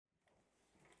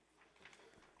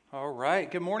All right.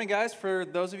 Good morning, guys. For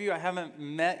those of you I haven't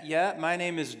met yet, my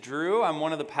name is Drew. I'm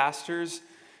one of the pastors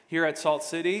here at Salt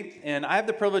City, and I have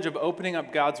the privilege of opening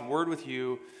up God's Word with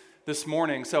you this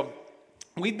morning. So,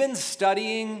 we've been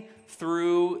studying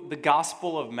through the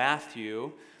Gospel of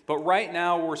Matthew, but right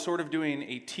now we're sort of doing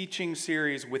a teaching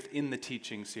series within the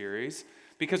teaching series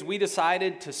because we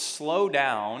decided to slow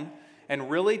down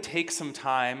and really take some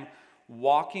time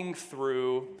walking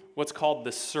through what's called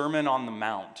the Sermon on the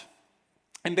Mount.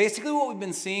 And basically what we've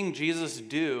been seeing Jesus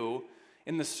do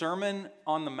in the Sermon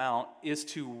on the Mount is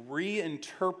to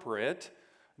reinterpret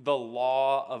the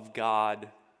law of God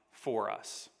for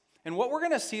us. And what we're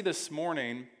going to see this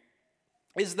morning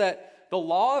is that the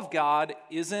law of God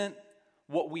isn't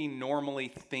what we normally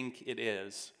think it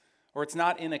is, or it's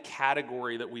not in a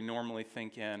category that we normally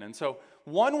think in. And so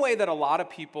one way that a lot of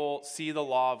people see the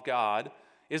law of God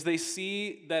is they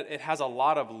see that it has a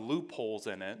lot of loopholes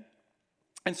in it.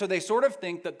 And so they sort of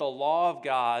think that the law of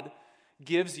God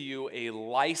gives you a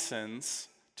license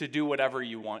to do whatever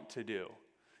you want to do.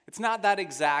 It's not that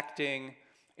exacting.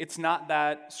 It's not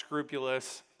that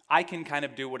scrupulous. I can kind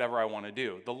of do whatever I want to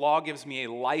do. The law gives me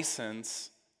a license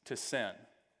to sin.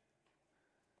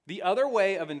 The other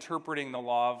way of interpreting the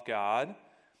law of God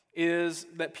is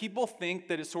that people think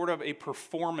that it's sort of a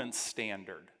performance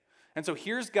standard. And so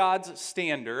here's God's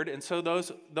standard, and so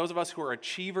those of us who are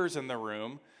achievers in the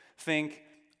room think,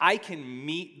 I can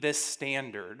meet this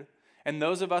standard. And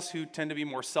those of us who tend to be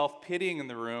more self-pitying in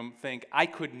the room think, I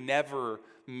could never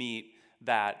meet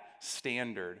that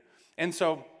standard. And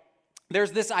so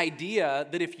there's this idea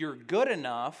that if you're good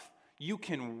enough, you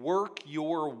can work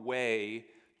your way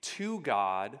to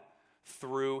God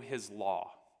through his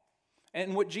law.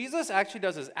 And what Jesus actually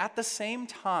does is at the same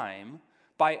time,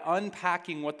 by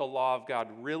unpacking what the law of God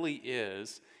really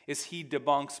is he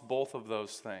debunks both of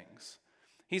those things.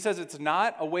 He says it's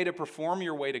not a way to perform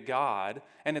your way to God,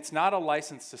 and it's not a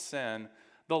license to sin.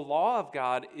 The law of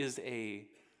God is a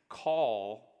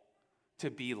call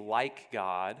to be like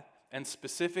God, and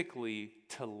specifically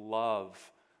to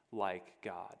love like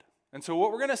God. And so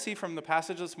what we're going to see from the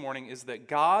passage this morning is that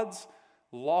God's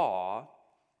law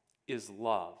is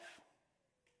love.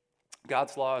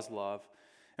 God's law is love.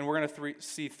 And we're going to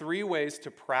see three ways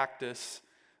to practice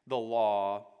the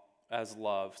law as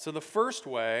love. So the first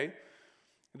way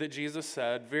that Jesus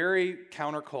said, very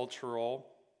countercultural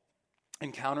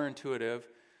and counterintuitive,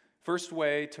 first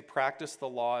way to practice the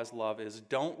law as love is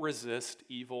don't resist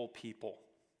evil people.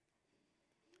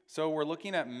 So we're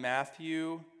looking at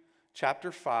Matthew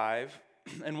chapter 5,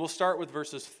 and we'll start with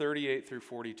verses 38 through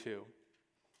 42.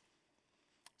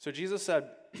 So Jesus said,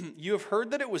 "You have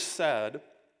heard that it was said,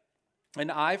 an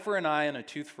eye for an eye and a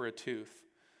tooth for a tooth.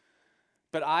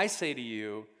 But I say to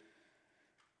you,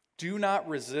 do not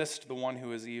resist the one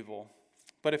who is evil.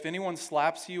 But if anyone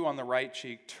slaps you on the right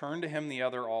cheek, turn to him the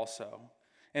other also.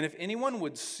 And if anyone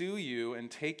would sue you and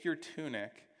take your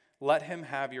tunic, let him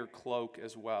have your cloak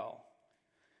as well.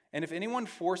 And if anyone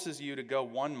forces you to go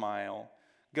 1 mile,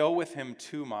 go with him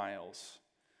 2 miles.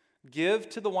 Give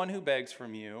to the one who begs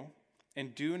from you,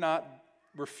 and do not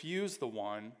refuse the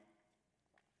one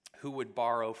who would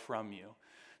borrow from you."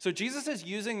 So Jesus is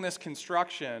using this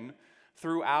construction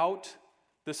throughout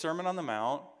the Sermon on the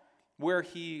Mount, where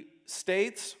he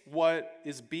states what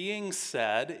is being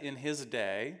said in his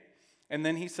day, and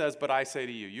then he says, but I say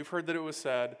to you. You've heard that it was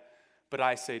said, but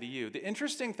I say to you. The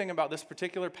interesting thing about this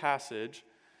particular passage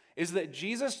is that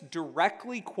Jesus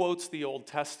directly quotes the Old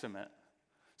Testament.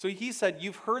 So he said,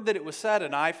 you've heard that it was said,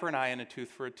 an eye for an eye and a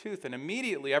tooth for a tooth. And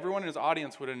immediately, everyone in his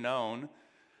audience would have known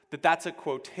that that's a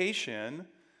quotation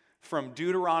from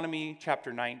Deuteronomy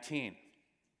chapter 19.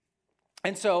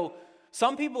 And so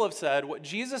some people have said what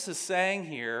Jesus is saying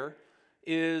here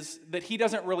is that he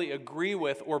doesn't really agree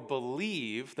with or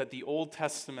believe that the Old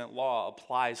Testament law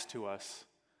applies to us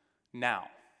now.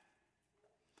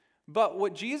 But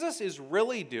what Jesus is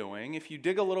really doing, if you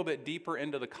dig a little bit deeper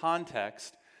into the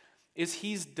context, is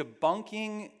he's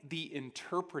debunking the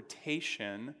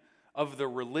interpretation of the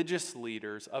religious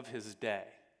leaders of his day.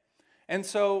 And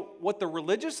so what the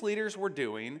religious leaders were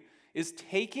doing is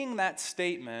taking that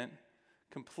statement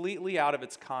completely out of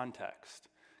its context.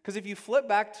 Because if you flip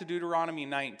back to Deuteronomy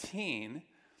 19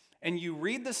 and you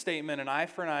read the statement, an eye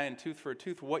for an eye and tooth for a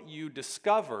tooth, what you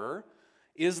discover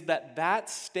is that that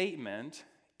statement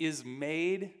is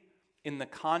made in the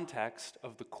context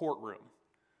of the courtroom.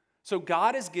 So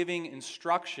God is giving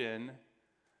instruction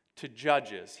to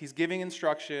judges. He's giving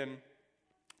instruction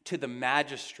to the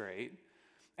magistrate.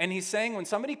 And he's saying when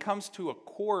somebody comes to a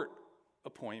court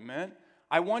appointment,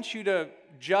 I want you to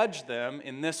judge them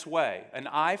in this way, an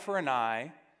eye for an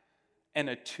eye and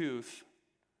a tooth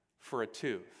for a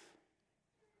tooth.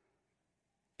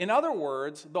 In other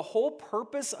words, the whole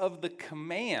purpose of the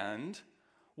command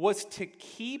was to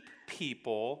keep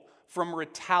people from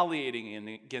retaliating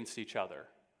against each other.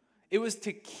 It was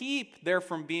to keep there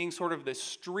from being sort of this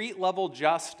street level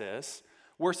justice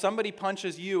where somebody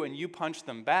punches you and you punch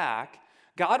them back.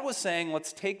 God was saying,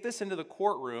 let's take this into the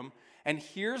courtroom, and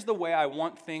here's the way I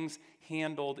want things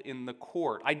handled in the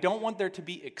court. I don't want there to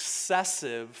be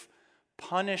excessive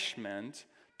punishment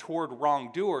toward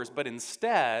wrongdoers, but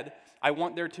instead, I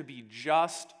want there to be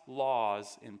just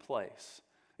laws in place.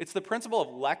 It's the principle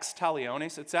of lex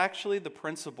talionis. It's actually the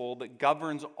principle that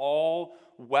governs all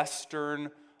Western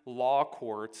law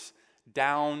courts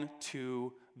down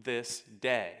to this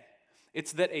day.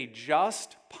 It's that a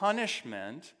just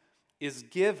punishment is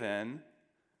given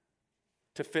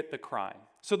to fit the crime.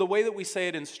 So the way that we say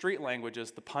it in street language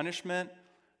is the punishment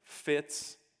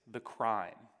fits the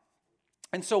crime.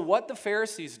 And so what the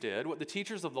Pharisees did, what the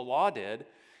teachers of the law did,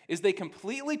 is they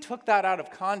completely took that out of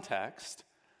context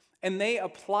and they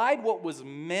applied what was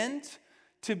meant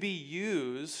to be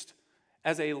used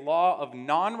as a law of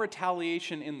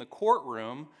non-retaliation in the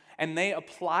courtroom, and they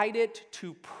applied it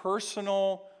to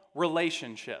personal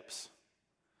relationships.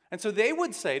 And so they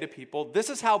would say to people, this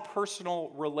is how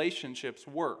personal relationships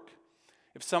work.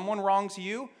 If someone wrongs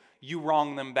you, you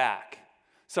wrong them back.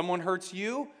 Someone hurts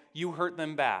you, you hurt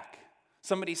them back.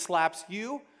 Somebody slaps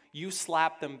you, you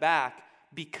slap them back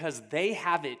because they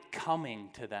have it coming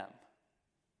to them.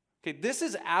 Okay, this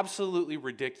is absolutely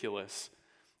ridiculous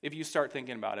if you start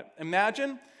thinking about it.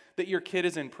 Imagine that your kid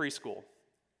is in preschool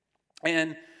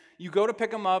and you go to pick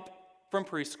them up from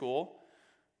preschool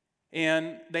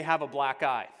and they have a black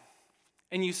eye.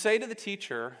 And you say to the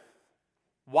teacher,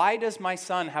 why does my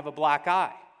son have a black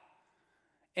eye?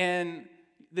 And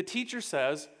the teacher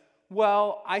says,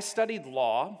 well, I studied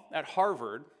law at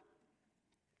Harvard,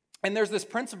 and there's this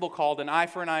principle called an eye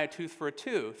for an eye, a tooth for a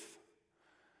tooth.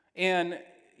 And,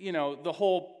 the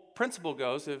whole principle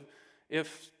goes,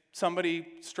 if somebody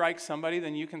strikes somebody,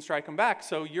 then you can strike them back.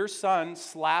 So your son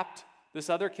slapped this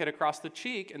other kid across the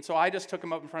cheek, and so I just took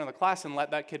him up in front of the class and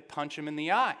let that kid punch him in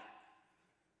the eye.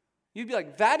 You'd be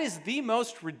like, that is the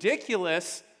most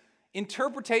ridiculous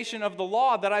interpretation of the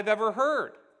law that I've ever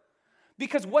heard.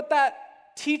 Because what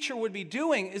that teacher would be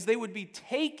doing is they would be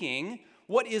taking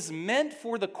what is meant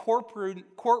for the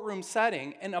courtroom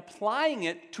setting and applying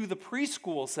it to the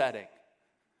preschool setting,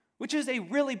 which is a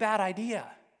really bad idea.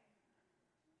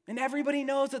 And everybody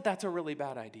knows that that's a really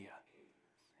bad idea.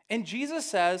 And Jesus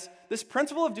says this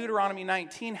principle of Deuteronomy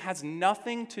 19 has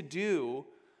nothing to do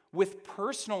with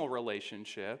personal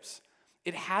relationships.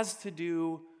 It has to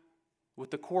do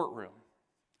with the courtroom.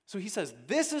 So he says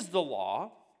this is the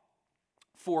law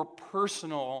for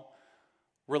personal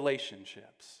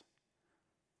relationships.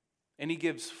 And he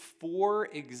gives 4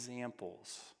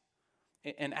 examples.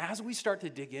 And as we start to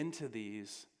dig into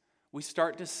these, we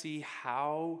start to see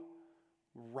how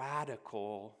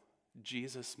radical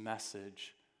Jesus'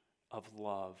 message of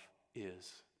love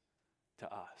is to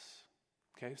us.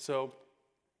 Okay, so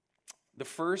the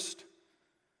first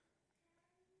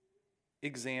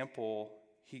example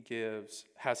he gives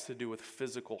has to do with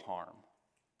physical harm,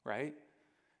 right?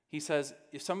 He says,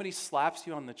 if somebody slaps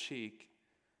you on the cheek,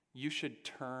 you should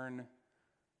turn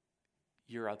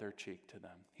your other cheek to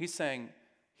them. He's saying,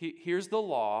 here's the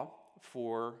law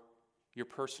for your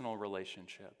personal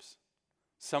relationships.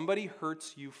 Somebody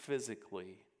hurts you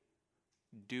physically,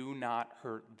 do not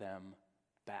hurt them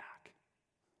back.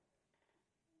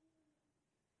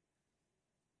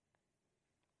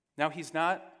 Now, he's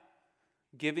not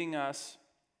giving us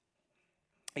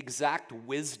exact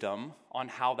wisdom on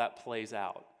how that plays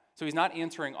out. So he's not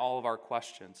answering all of our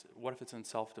questions. What if it's in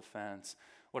self-defense?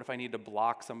 What if I need to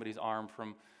block somebody's arm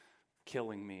from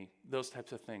killing me? Those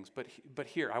types of things. But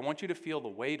here, I want you to feel the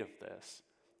weight of this.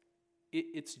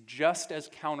 It's just as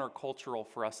countercultural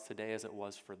for us today as it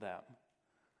was for them.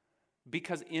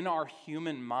 Because in our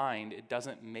human mind, it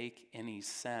doesn't make any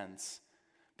sense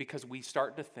because we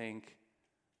start to think,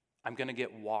 I'm going to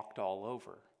get walked all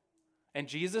over. And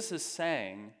Jesus is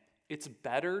saying, it's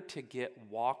better to get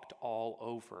walked all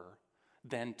over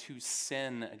than to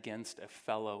sin against a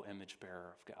fellow image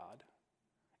bearer of God.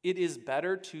 It is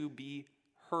better to be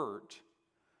hurt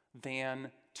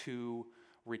than to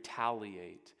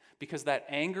retaliate. Because that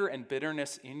anger and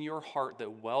bitterness in your heart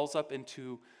that wells up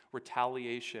into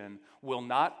retaliation will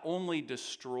not only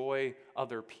destroy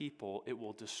other people, it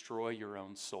will destroy your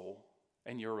own soul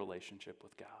and your relationship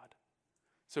with God.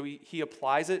 So he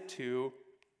applies it to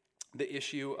the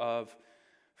issue of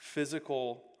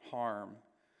physical harm.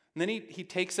 And then he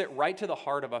takes it right to the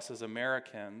heart of us as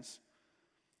Americans,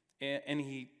 and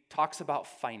he talks about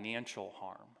financial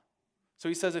harm. So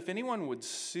he says, if anyone would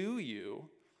sue you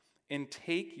and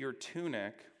take your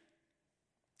tunic,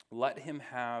 let him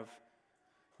have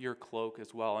your cloak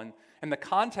as well. And the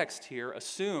context here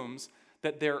assumes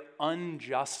that they're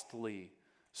unjustly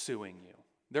suing you.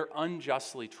 They're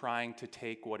unjustly trying to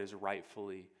take what is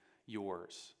rightfully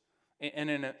yours. And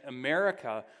in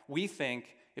America, we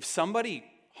think if somebody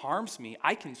harms me,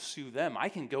 I can sue them. I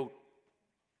can go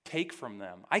take from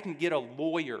them. I can get a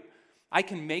lawyer. I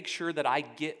can make sure that I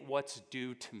get what's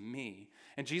due to me.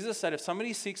 And Jesus said, if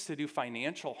somebody seeks to do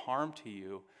financial harm to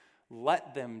you,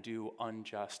 let them do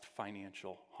unjust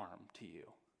financial harm to you.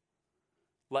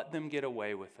 Let them get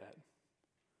away with it.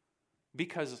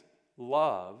 Because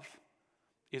love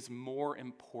is more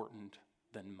important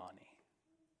than money.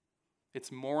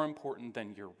 It's more important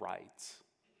than your rights.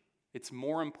 It's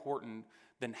more important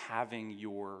than having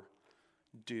your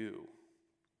due.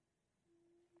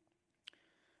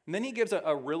 And then he gives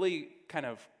a really kind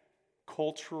of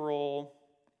cultural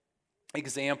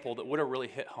example that would have really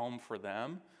hit home for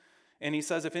them. And he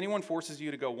says, if anyone forces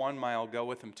you to go 1 mile, go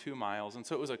with him 2 miles. And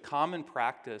so it was a common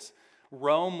practice.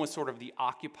 Rome was sort of the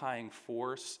occupying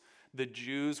force. The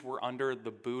Jews were under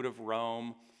the boot of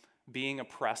Rome, being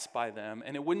oppressed by them.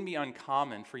 And it wouldn't be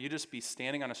uncommon for you to just be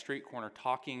standing on a street corner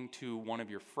talking to one of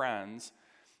your friends,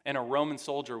 and a Roman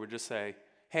soldier would just say,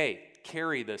 hey,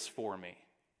 carry this for me.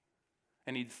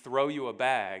 And he'd throw you a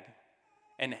bag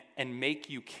and make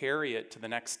you carry it to the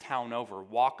next town over,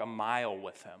 walk a mile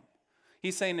with him.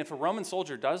 He's saying if a Roman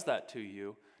soldier does that to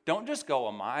you, don't just go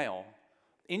a mile.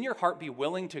 In your heart, be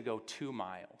willing to go 2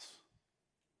 miles.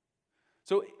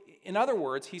 So in other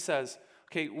words, he says,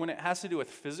 okay, when it has to do with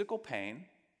physical pain,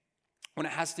 when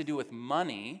it has to do with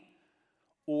money,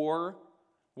 or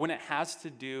when it has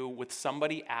to do with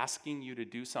somebody asking you to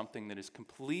do something that is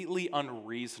completely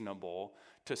unreasonable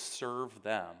to serve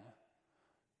them,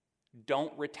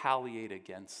 don't retaliate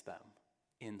against them.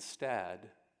 Instead,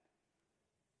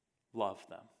 love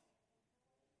them.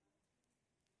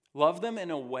 Love them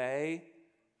in a way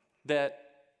that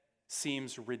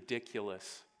seems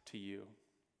ridiculous to you.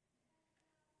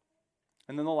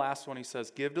 And then the last one, he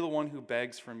says, give to the one who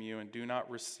begs from you, and do not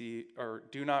refuse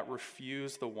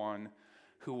the one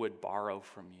who would borrow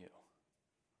from you.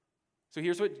 So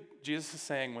here's what Jesus is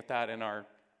saying with that in our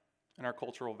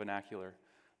cultural vernacular.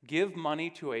 Give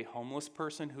money to a homeless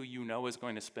person who you know is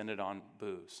going to spend it on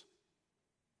booze.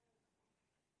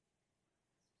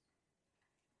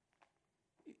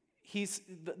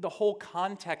 The whole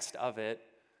context of it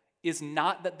is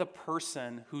not that the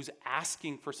person who's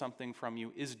asking for something from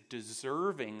you is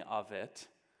deserving of it,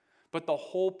 but the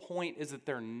whole point is that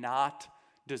they're not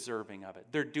deserving of it.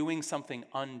 They're doing something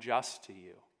unjust to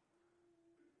you.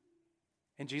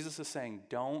 And Jesus is saying,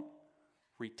 don't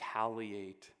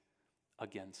retaliate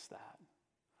against that.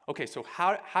 Okay, so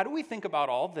how do we think about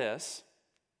all this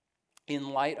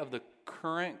in light of the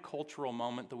current cultural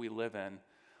moment that we live in,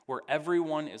 where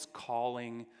everyone is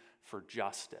calling for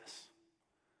justice?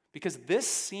 Because this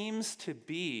seems to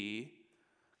be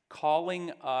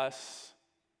calling us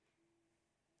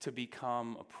to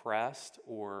become oppressed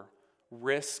or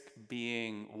risk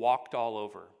being walked all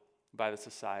over by the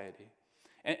society.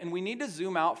 And we need to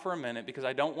zoom out for a minute, because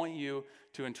I don't want you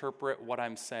to interpret what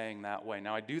I'm saying that way.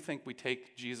 Now, I do think we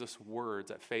take Jesus' words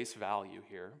at face value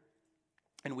here,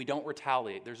 and we don't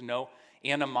retaliate. There's no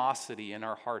animosity in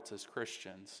our hearts as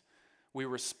Christians. We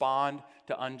respond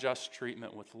to unjust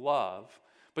treatment with love,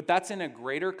 but that's in a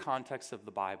greater context of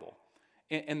the Bible.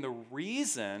 And the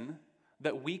reason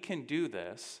that we can do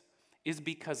this is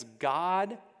because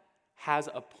God has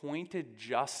appointed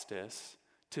justice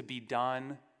to be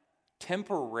done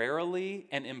temporarily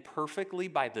and imperfectly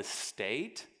by the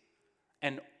state,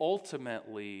 and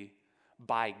ultimately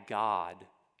by God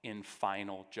in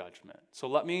final judgment. So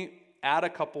let me add a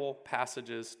couple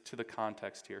passages to the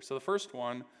context here. So the first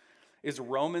one is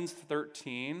Romans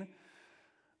 13,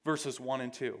 verses 1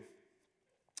 and 2.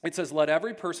 It says, let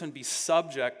every person be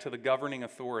subject to the governing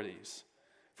authorities,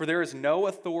 for there is no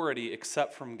authority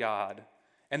except from God,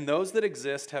 and those that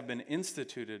exist have been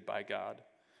instituted by God.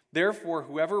 Therefore,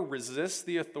 whoever resists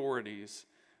the authorities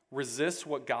resists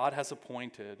what God has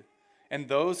appointed, and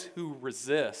those who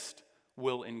resist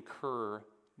will incur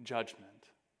judgment.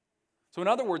 So in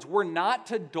other words, we're not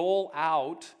to dole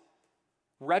out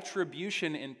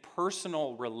retribution in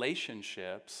personal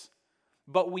relationships,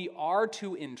 but we are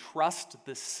to entrust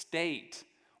the state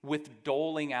with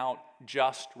doling out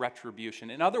just retribution.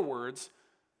 In other words,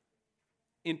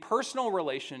 in personal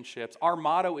relationships, our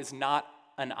motto is not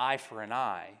an eye for an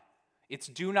eye. It's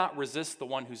do not resist the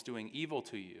one who's doing evil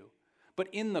to you. But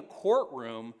in the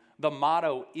courtroom, The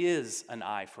motto is an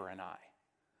eye for an eye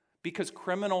because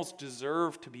criminals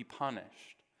deserve to be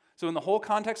punished. So in the whole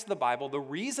context of the Bible, the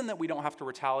reason that we don't have to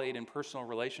retaliate in personal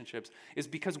relationships is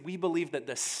because we believe that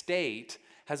the state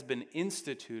has been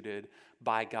instituted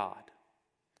by God.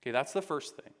 Okay, that's the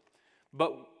first thing.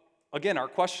 But again, our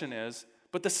question is,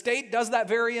 but the state does that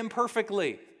very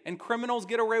imperfectly, and criminals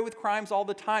get away with crimes all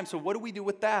the time. So what do we do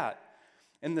with that?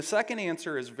 And the second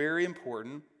answer is very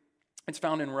important. It's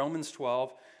found in Romans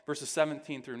 12, verses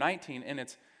 17 through 19, and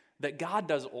it's that God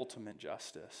does ultimate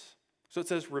justice. So it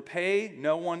says, repay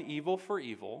no one evil for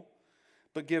evil,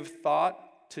 but give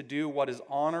thought to do what is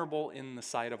honorable in the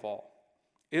sight of all.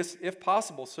 If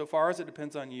possible, so far as it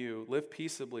depends on you, live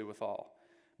peaceably with all.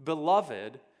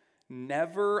 Beloved,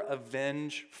 never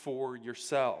avenge for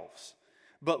yourselves,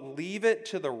 but leave it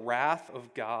to the wrath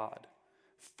of God.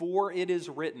 For it is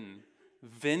written,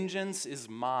 vengeance is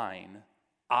mine,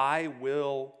 I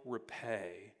will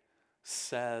repay,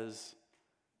 says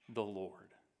the Lord.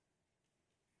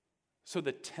 So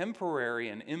the temporary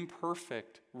and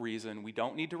imperfect reason we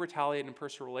don't need to retaliate in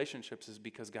personal relationships is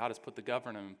because God has put the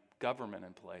government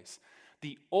in place.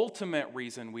 The ultimate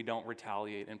reason we don't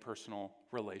retaliate in personal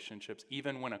relationships,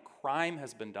 even when a crime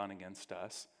has been done against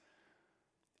us,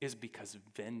 is because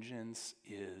vengeance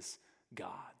is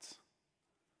God's.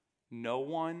 No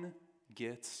one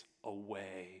gets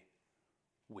away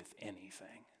with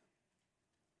anything.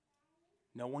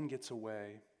 No one gets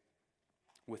away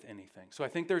with anything. So I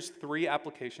think there's three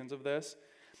applications of this.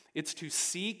 It's to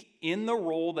seek in the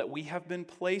role that we have been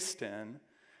placed in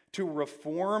to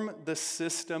reform the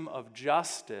system of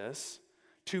justice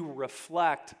to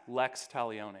reflect lex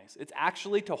talionis. It's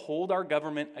actually to hold our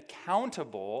government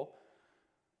accountable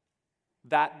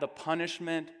that the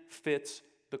punishment fits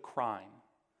the crime.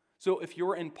 So if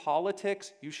you're in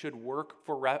politics, you should work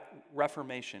for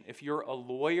reformation. If you're a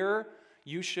lawyer,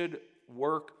 you should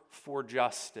work for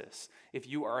justice. If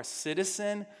you are a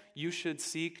citizen, you should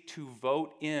seek to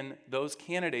vote in those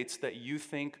candidates that you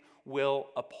think will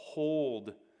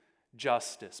uphold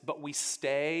justice. But we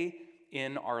stay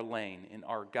in our lane, in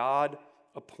our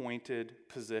God-appointed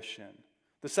position.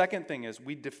 The second thing is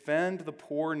we defend the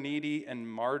poor, needy, and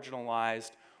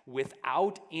marginalized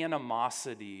without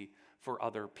animosity for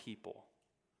other people.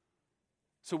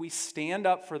 So we stand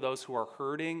up for those who are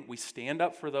hurting, we stand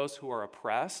up for those who are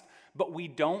oppressed, but we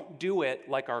don't do it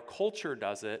like our culture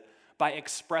does it by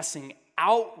expressing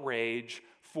outrage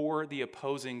for the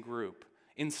opposing group.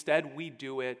 Instead, we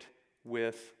do it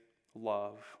with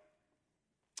love.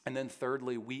 And then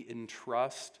thirdly, we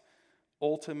entrust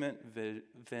ultimate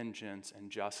vengeance and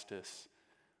justice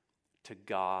to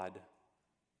God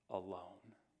alone.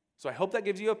 So I hope that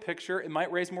gives you a picture. It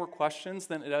might raise more questions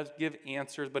than it does give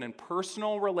answers, but in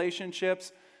personal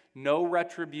relationships, no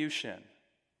retribution.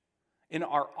 In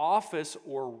our office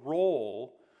or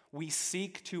role, we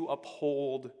seek to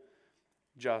uphold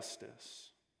justice.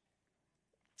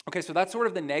 Okay, so that's sort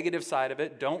of the negative side of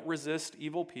it. Don't resist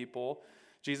evil people.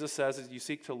 Jesus says as you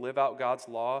seek to live out God's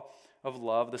law of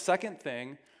love. The second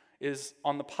thing is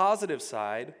on the positive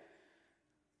side,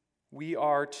 we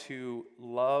are to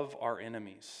love our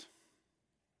enemies.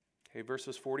 Okay,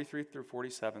 verses 43 through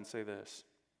 47 say this.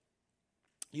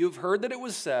 You have heard that it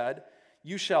was said,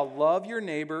 you shall love your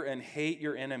neighbor and hate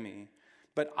your enemy.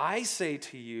 But I say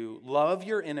to you, love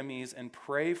your enemies and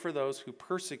pray for those who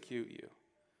persecute you,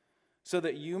 so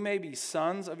that you may be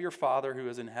sons of your Father who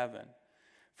is in heaven.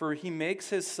 For he makes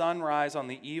his sun rise on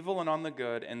the evil and on the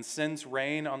good, and sends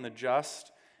rain on the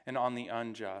just and on the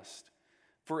unjust.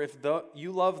 For if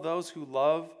you love those who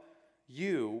love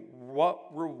you,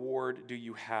 what reward do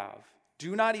you have?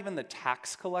 Do not even the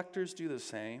tax collectors do the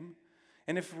same?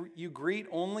 And if you greet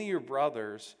only your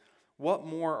brothers, what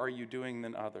more are you doing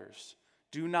than others?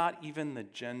 Do not even the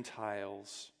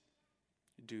Gentiles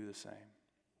do the same?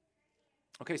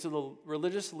 Okay, so the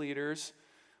religious leaders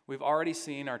we've already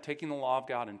seen are taking the law of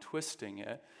God and twisting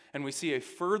it, and we see a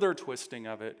further twisting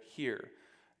of it here.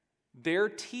 Their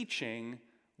teaching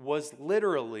was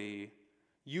literally,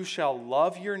 you shall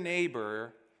love your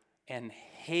neighbor and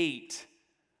hate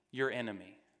your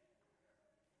enemy.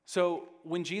 So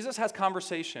when Jesus has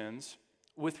conversations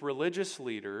with religious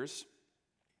leaders,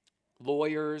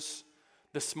 lawyers,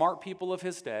 the smart people of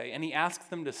his day, and he asks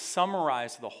them to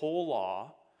summarize the whole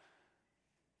law,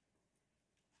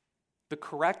 the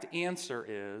correct answer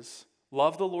is,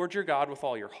 love the Lord your God with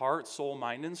all your heart, soul,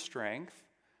 mind, and strength,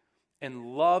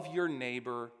 and love your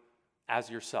neighbor as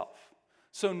yourself.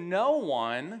 So no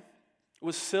one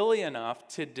was silly enough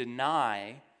to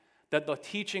deny that the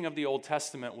teaching of the Old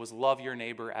Testament was love your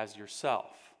neighbor as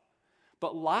yourself.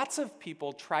 But lots of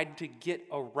people tried to get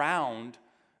around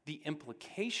the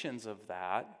implications of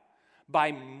that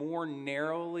by more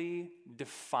narrowly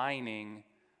defining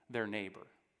their neighbor.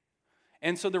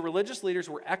 And so the religious leaders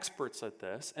were experts at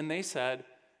this, and they said,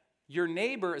 your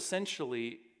neighbor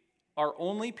essentially are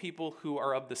only people who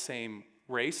are of the same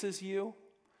race as you,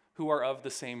 who are of the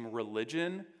same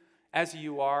religion as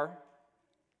you are,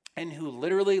 and who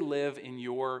literally live in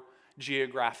your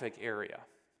geographic area.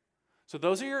 So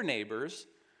those are your neighbors.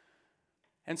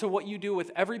 And so what you do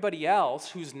with everybody else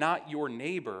who's not your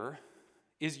neighbor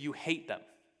is you hate them.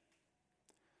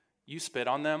 You spit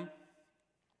on them.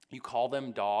 You call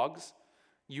them dogs.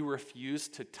 You refuse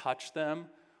to touch them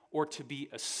or to be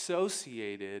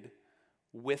associated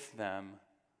with them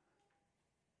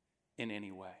in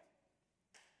any way.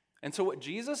 And so what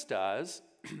Jesus does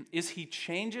is he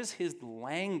changes his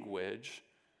language,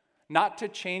 not to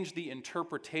change the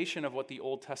interpretation of what the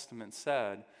Old Testament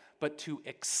said, but to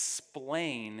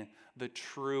explain the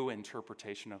true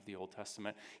interpretation of the Old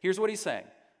Testament. Here's what he's saying.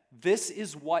 This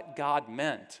is what God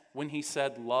meant when he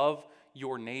said, love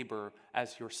your neighbor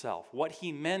as yourself. What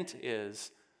he meant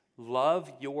is,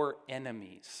 love your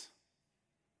enemies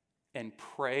and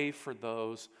pray for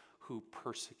those who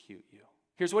persecute you.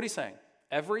 Here's what he's saying.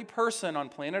 Every person on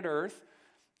planet Earth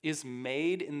is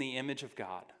made in the image of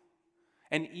God.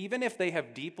 And even if they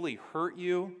have deeply hurt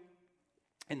you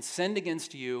and sinned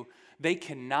against you, they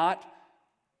cannot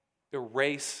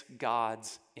erase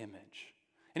God's image.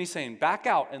 And he's saying, back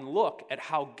out and look at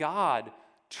how God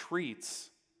treats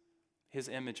his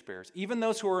image bearers. Even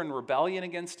those who are in rebellion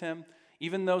against him,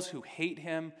 even those who hate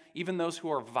him, even those who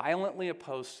are violently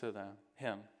opposed to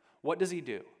him. What does he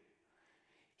do?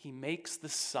 He makes the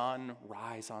sun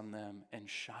rise on them and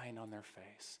shine on their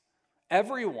face.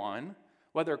 Everyone,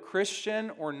 whether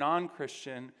Christian or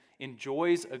non-Christian,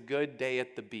 enjoys a good day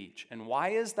at the beach. And why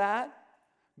is that?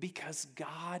 Because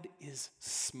God is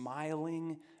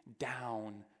smiling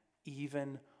down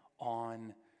even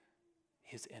on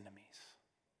his enemies.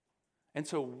 And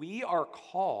so we are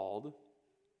called,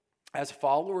 as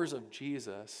followers of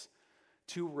Jesus,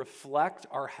 to reflect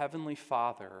our Heavenly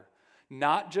Father,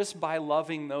 not just by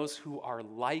loving those who are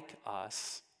like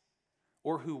us,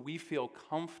 or who we feel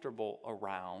comfortable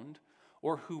around,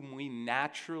 or whom we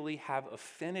naturally have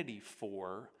affinity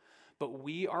for, but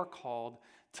we are called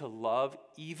to love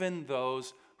even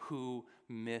those who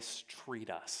mistreat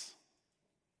us.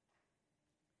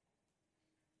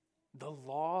 The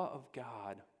law of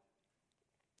God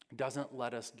doesn't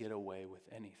let us get away with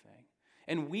anything.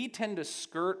 And we tend to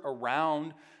skirt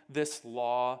around this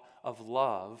law of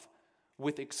love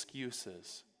with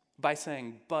excuses by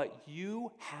saying, but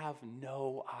you have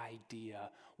no idea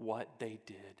what they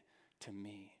did to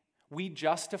me. We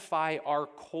justify our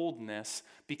coldness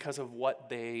because of what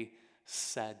they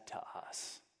said to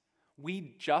us.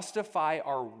 We justify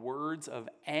our words of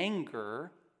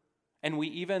anger, and we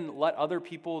even let other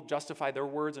people justify their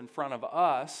words in front of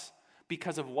us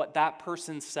because of what that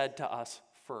person said to us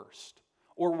first,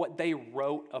 or what they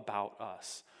wrote about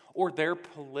us, or their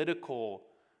political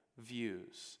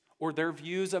views, or their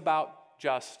views about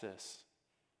justice,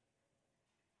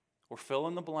 or fill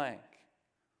in the blank.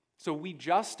 So we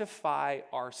justify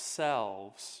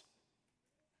ourselves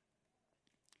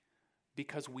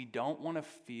because we don't want to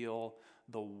feel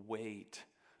the weight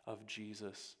of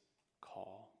Jesus'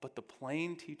 call. But the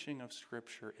plain teaching of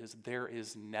Scripture is there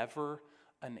is never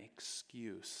an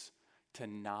excuse to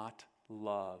not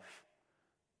love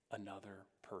another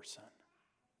person.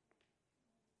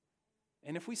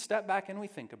 And if we step back and we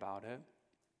think about it,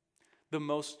 the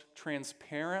most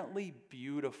transparently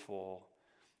beautiful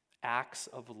acts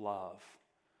of love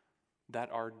that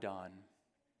are done,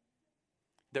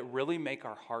 that really make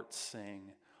our hearts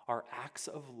sing, are acts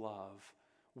of love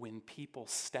when people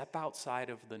step outside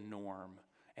of the norm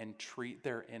and treat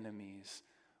their enemies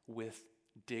with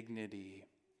dignity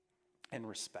and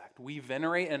respect. We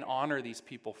venerate and honor these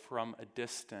people from a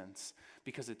distance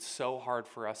because it's so hard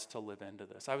for us to live into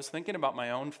this. I was thinking about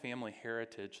my own family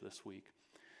heritage this week,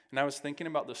 and I was thinking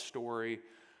about the story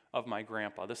of my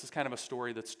grandpa. This is kind of a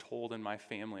story that's told in my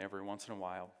family every once in a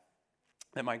while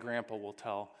that my grandpa will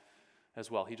tell as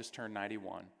well. He just turned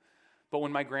 91. But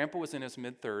when my grandpa was in his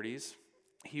mid-30s,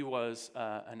 he was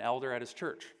an elder at his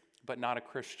church, but not a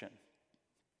Christian.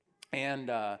 And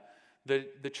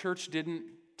the church didn't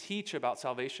teach about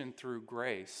salvation through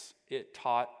grace. It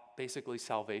taught basically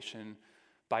salvation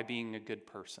by being a good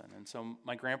person. And so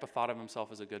my grandpa thought of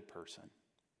himself as a good person.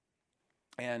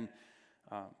 And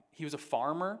he was a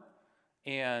farmer,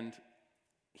 and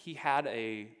he had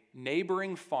a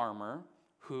neighboring farmer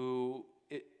who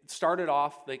started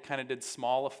off, they kind of did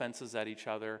small offenses at each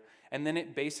other, and then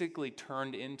it basically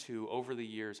turned into, over the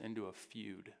years, into a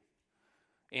feud.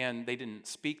 And they didn't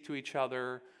speak to each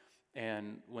other,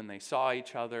 and when they saw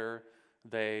each other,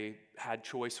 they had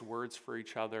choice words for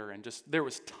each other, and just there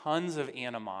was tons of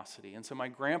animosity. And so my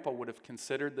grandpa would have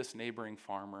considered this neighboring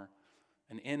farmer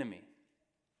an enemy.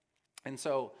 And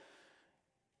so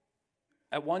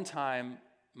at one time,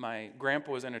 my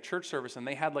grandpa was in a church service, and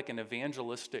they had like an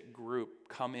evangelistic group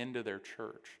come into their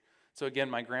church. So again,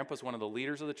 my grandpa's one of the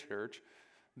leaders of the church.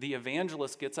 The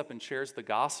evangelist gets up and shares the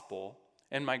gospel,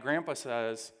 and my grandpa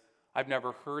says, "I've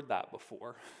never heard that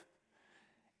before."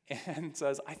 And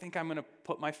says, "I think I'm going to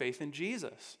put my faith in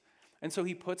Jesus." And so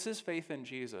he puts his faith in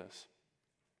Jesus.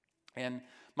 And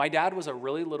my dad was a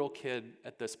really little kid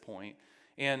at this point,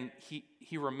 and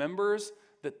he remembers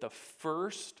that the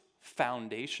first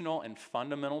foundational and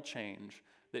fundamental change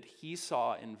that he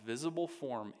saw in visible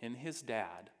form in his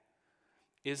dad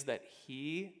is that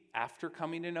he, after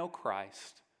coming to know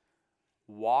Christ,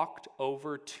 walked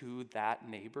over to that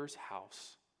neighbor's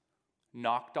house,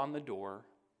 knocked on the door,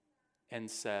 and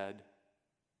said,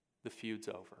 "The feud's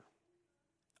over.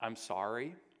 I'm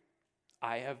sorry.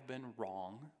 I have been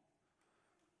wrong.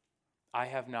 I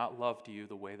have not loved you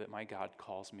the way that my God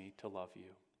calls me to love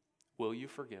you. Will you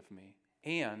forgive me?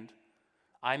 And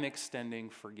I'm extending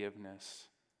forgiveness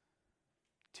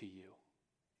to you."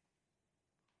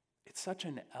 It's such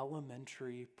an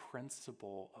elementary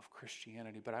principle of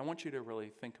Christianity, but I want you to really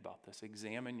think about this.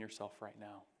 Examine yourself right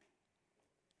now.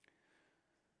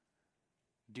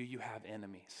 Do you have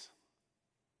enemies?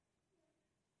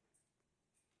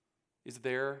 Is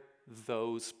there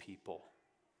those people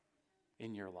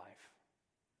in your life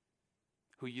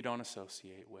who you don't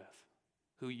associate with,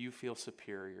 who you feel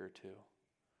superior to,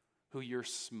 who you're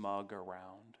smug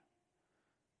around?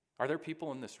 Are there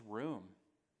people in this room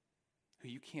who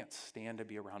you can't stand to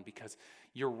be around because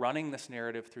you're running this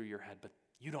narrative through your head, but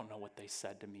you don't know what they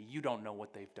said to me, you don't know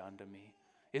what they've done to me?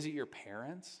 Is it your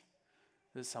parents?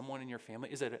 Is it someone in your family?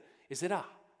 Is it a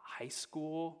high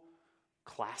school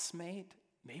classmate?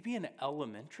 Maybe an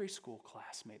elementary school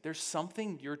classmate. There's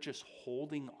something you're just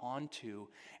holding on to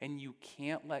and you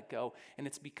can't let go, and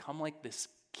it's become like this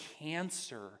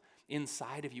cancer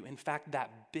inside of you. In fact,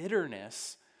 that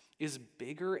bitterness is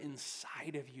bigger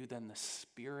inside of you than the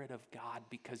Spirit of God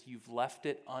because you've left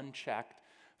it unchecked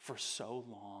for so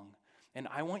long. And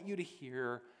I want you to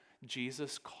hear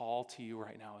Jesus' call to you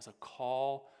right now as a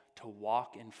call to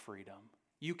walk in freedom.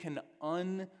 You can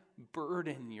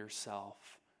unburden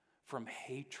yourself from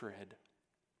hatred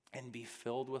and be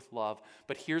filled with love.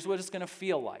 But here's what it's going to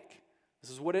feel like. This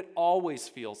is what it always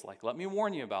feels like. Let me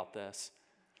warn you about this.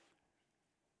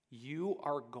 You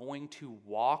are going to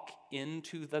walk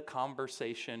into the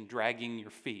conversation dragging your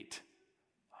feet.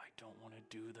 I don't want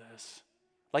to do this.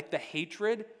 Like the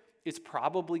hatred, it's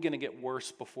probably going to get worse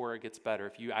before it gets better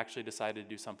if you actually decide to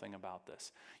do something about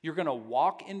this. You're going to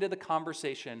walk into the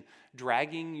conversation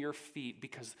dragging your feet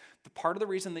because the part of the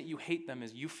reason that you hate them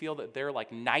is you feel that they're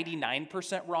like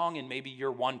 99% wrong and maybe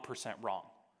you're 1% wrong.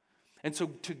 And so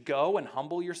to go and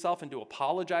humble yourself and to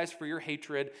apologize for your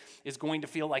hatred is going to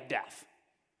feel like death.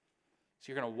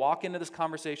 So you're going to walk into this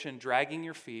conversation dragging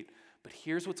your feet, but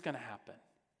here's what's going to happen.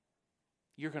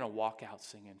 You're going to walk out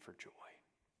singing for joy.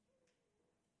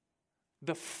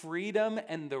 The freedom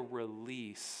and the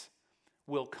release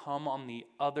will come on the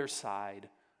other side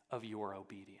of your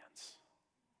obedience.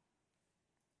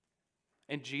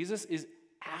 And Jesus is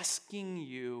asking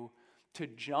you to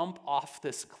jump off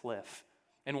this cliff.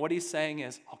 And what he's saying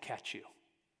is, I'll catch you.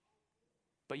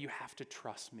 But you have to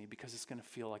trust me because it's going to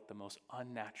feel like the most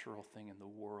unnatural thing in the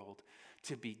world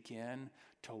to begin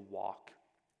to walk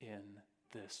in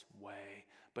this way.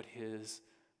 But his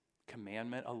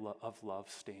commandment of love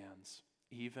stands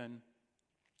even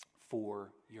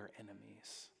for your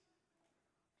enemies.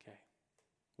 Okay,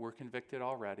 we're convicted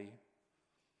already.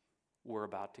 We're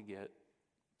about to get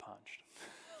punched.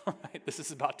 All right, this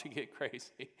is about to get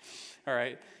crazy. All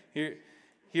right,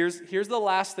 here's the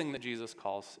last thing that Jesus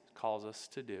calls us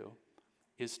to do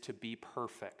is to be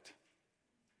perfect.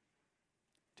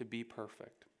 To be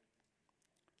perfect.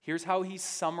 Here's how he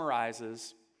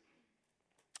summarizes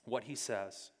what he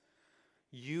says.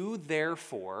 You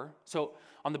therefore, so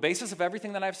on the basis of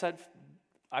everything that I've said,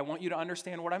 I want you to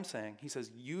understand what I'm saying. He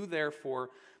says, you therefore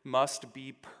must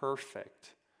be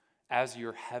perfect as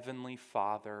your heavenly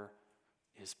Father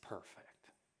is perfect.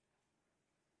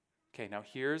 Okay, now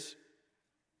here's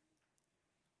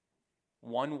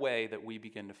one way that we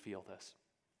begin to feel this.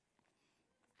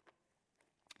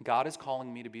 God is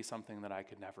calling me to be something that I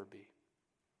could never be.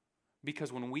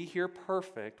 Because when we hear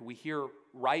perfect, we hear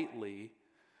rightly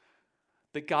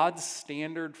That God's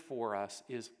standard for us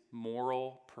is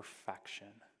moral perfection.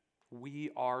 We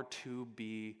are to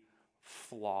be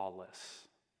flawless,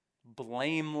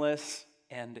 blameless,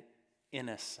 and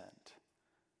innocent.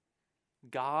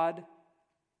 God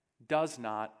does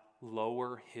not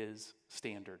lower his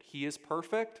standard. He is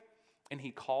perfect, and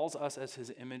he calls us as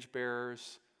his image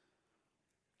bearers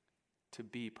to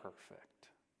be perfect.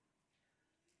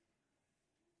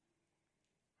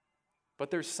 But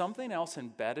there's something else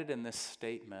embedded in this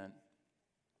statement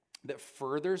that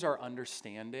furthers our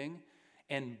understanding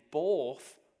and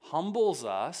both humbles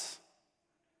us,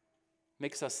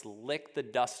 makes us lick the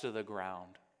dust of the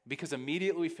ground, because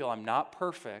immediately we feel I'm not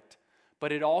perfect,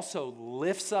 but it also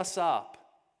lifts us up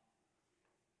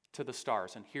to the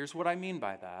stars. And here's what I mean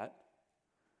by that.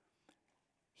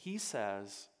 He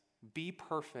says, be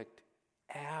perfect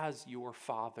as your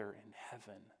Father in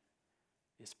heaven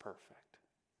is perfect.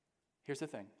 Here's the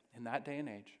thing. In that day and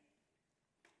age,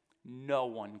 no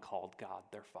one called God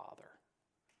their Father.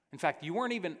 In fact, you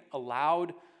weren't even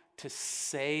allowed to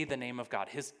say the name of God.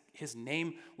 His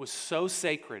name was so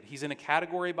sacred. He's in a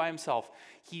category by himself.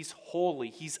 He's holy.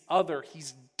 He's other.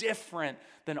 He's different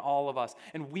than all of us.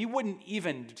 And we wouldn't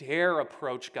even dare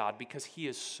approach God because he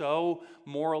is so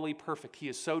morally perfect. He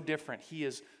is so different. He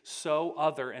is so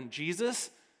other. And Jesus,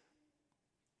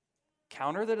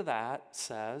 counter to that,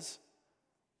 says,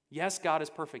 yes, God is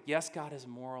perfect. Yes, God is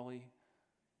morally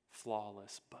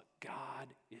flawless. But God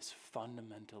is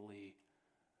fundamentally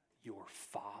your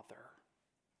Father.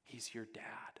 He's your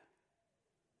dad.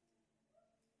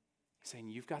 He's saying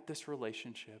you've got this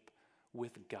relationship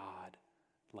with God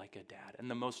like a dad.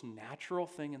 And the most natural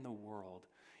thing in the world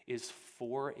is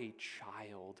for a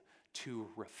child to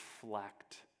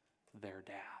reflect their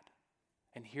dad.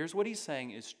 And here's what he's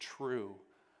saying is true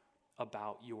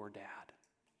about your dad.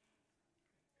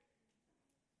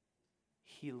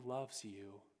 He loves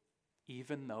you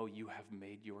even though you have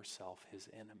made yourself his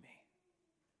enemy.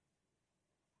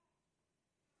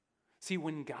 See,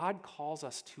 when God calls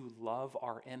us to love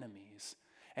our enemies,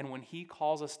 and when he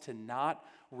calls us to not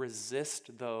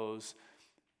resist those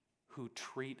who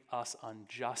treat us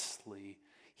unjustly,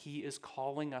 he is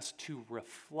calling us to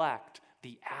reflect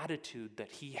the attitude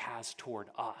that he has toward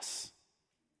us.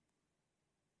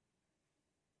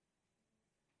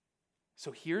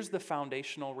 So here's the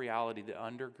foundational reality that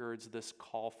undergirds this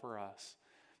call for us,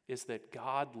 is that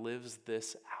God lives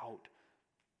this out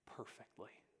perfectly.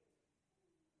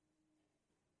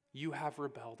 You have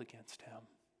rebelled against him.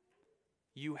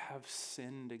 You have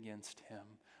sinned against him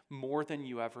more than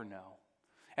you ever know.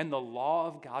 And the law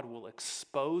of God will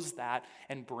expose that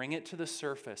and bring it to the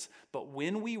surface. But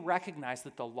when we recognize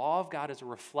that the law of God is a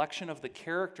reflection of the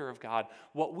character of God,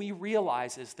 what we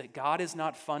realize is that God is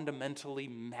not fundamentally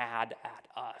mad at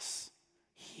us.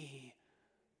 He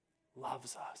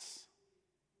loves us.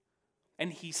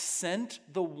 And he sent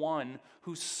the one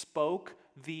who spoke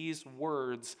these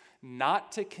words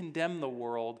not to condemn the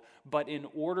world, but in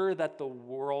order that the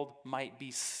world might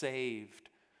be saved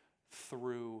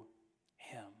through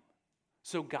him.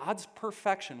 So God's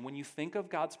perfection, when you think of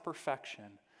God's perfection,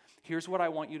 here's what I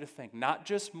want you to think. Not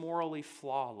just morally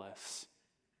flawless,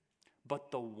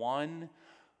 but the one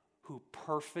who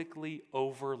perfectly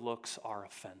overlooks our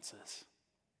offenses.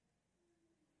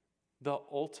 The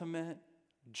ultimate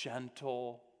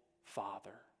gentle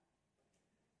Father.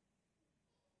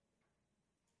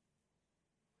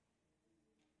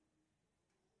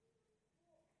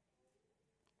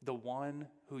 The one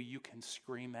who you can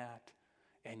scream at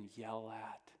and yell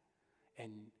at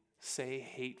and say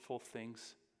hateful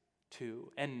things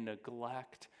to and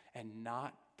neglect and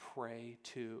not pray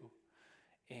to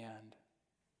and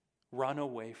run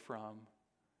away from,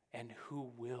 and who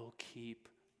will keep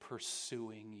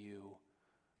pursuing you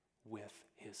with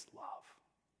his love.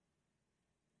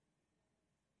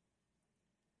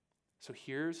 So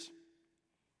here's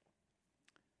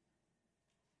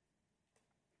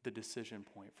the decision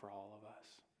point for all of us.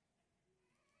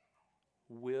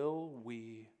 Will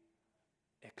we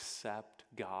accept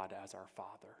God as our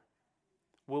Father?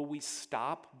 Will we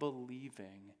stop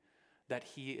believing that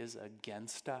he is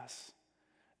against us,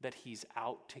 that he's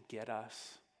out to get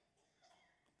us,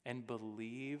 and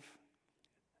believe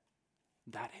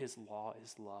that his law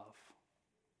is love?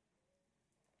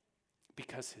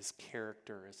 Because his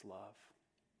character is love.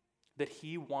 That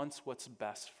he wants what's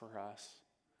best for us.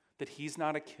 That he's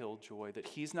not a killjoy, that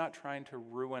he's not trying to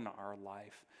ruin our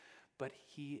life, but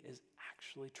he is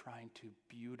actually trying to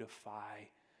beautify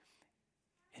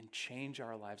and change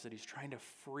our lives, that he's trying to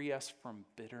free us from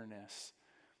bitterness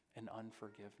and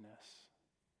unforgiveness.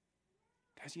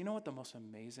 Guys, you know what the most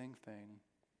amazing thing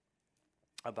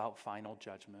about final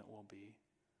judgment will be?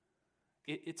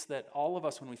 It's that all of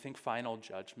us, when we think final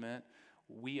judgment,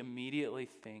 we immediately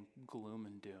think gloom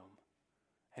and doom.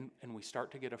 And we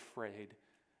start to get afraid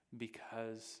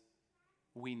because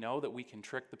we know that we can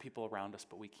trick the people around us,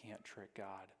 but we can't trick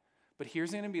God. But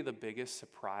here's going to be the biggest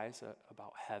surprise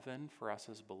about heaven for us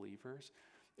as believers,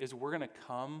 is we're going to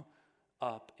come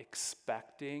up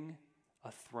expecting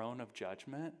a throne of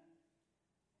judgment,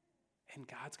 and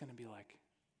God's going to be like,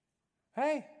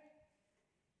 hey,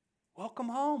 welcome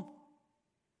home.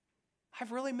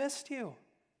 I've really missed you.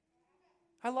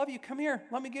 I love you. Come here.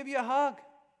 Let me give you a hug.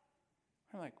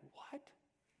 I'm like, what?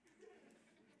 Are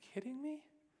you kidding me?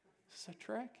 Is this a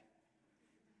trick?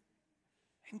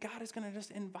 And God is going to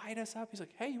just invite us up. He's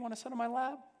like, hey, you want to sit on my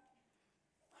lap?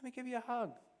 Let me give you a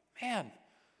hug. Man,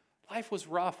 life was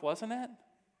rough, wasn't it?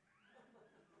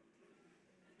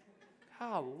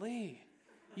 Golly,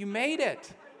 you made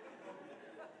it.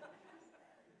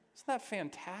 Isn't that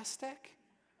fantastic?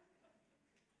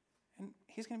 And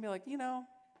he's going to be like,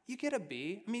 you get a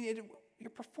B. I mean, your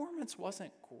performance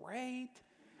wasn't great,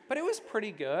 but it was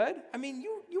pretty good. I mean,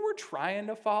 you were trying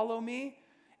to follow me.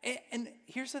 And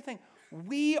here's the thing.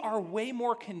 We are way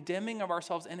more condemning of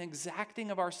ourselves and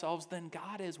exacting of ourselves than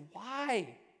God is.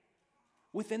 Why?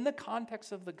 Within the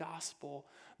context of the gospel,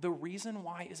 the reason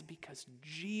why is because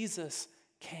Jesus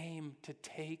came to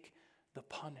take the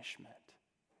punishment.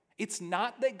 It's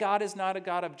not that God is not a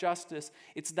God of justice.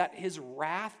 It's that his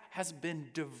wrath has been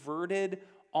diverted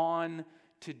on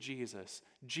to Jesus.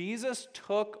 Jesus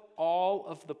took all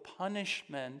of the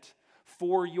punishment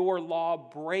for your law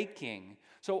breaking.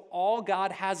 So all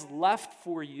God has left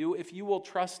for you, if you will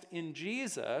trust in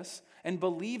Jesus and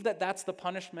believe that that's the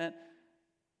punishment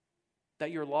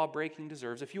that your law breaking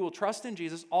deserves, if you will trust in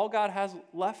Jesus, all God has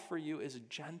left for you is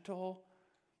gentle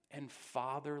and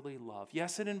fatherly love.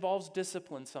 Yes, it involves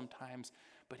discipline sometimes,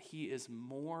 but he is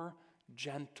more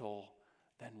gentle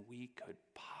than we could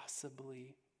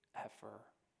possibly ever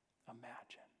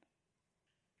imagine.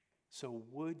 So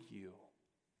would you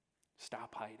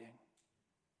stop hiding?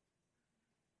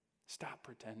 Stop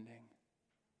pretending.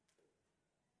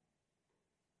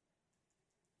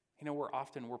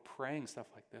 We're praying stuff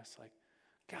like this, like,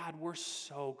 God, we're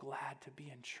so glad to be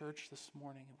in church this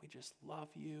morning, and we just love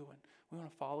you, and we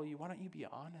want to follow you. Why don't you be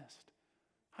honest?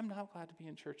 I'm not glad to be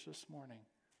in church this morning.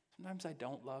 Sometimes I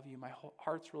don't love you. My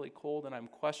heart's really cold, and I'm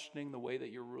questioning the way that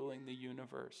you're ruling the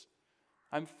universe.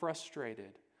 I'm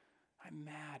frustrated. I'm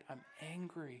mad. I'm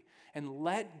angry. And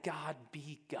let God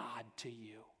be God to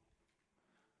you.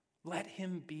 Let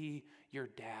him be your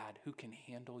dad who can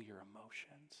handle your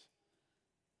emotions.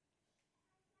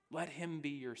 Let him be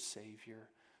your Savior.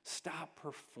 Stop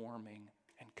performing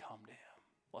and come to him.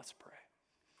 Let's pray.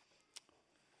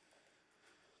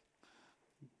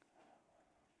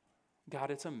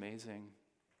 God, it's amazing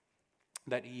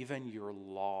that even your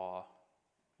law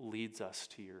leads us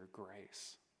to your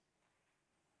grace.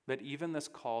 That even this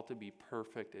call to be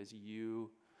perfect as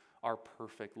you are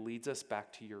perfect leads us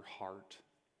back to your heart.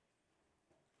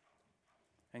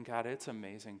 And God, it's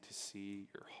amazing to see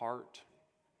your heart.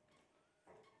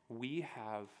 We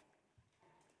have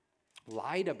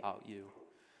lied about you.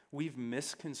 We've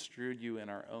misconstrued you in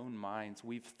our own minds.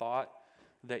 We've thought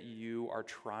that you are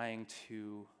trying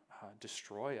to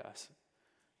destroy us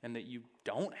and that you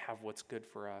don't have what's good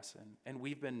for us. And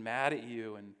we've been mad at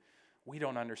you, and we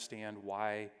don't understand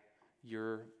why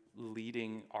you're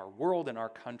leading our world and our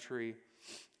country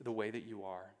the way that you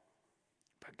are.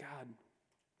 But God,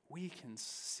 we can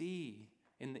see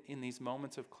in these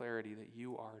moments of clarity that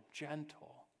you are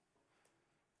gentle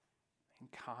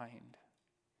and kind.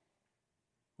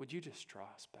 Would you just draw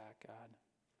us back, God?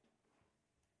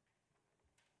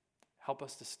 Help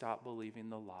us to stop believing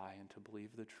the lie and to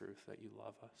believe the truth that you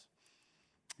love us.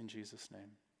 In Jesus'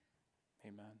 name,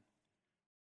 amen.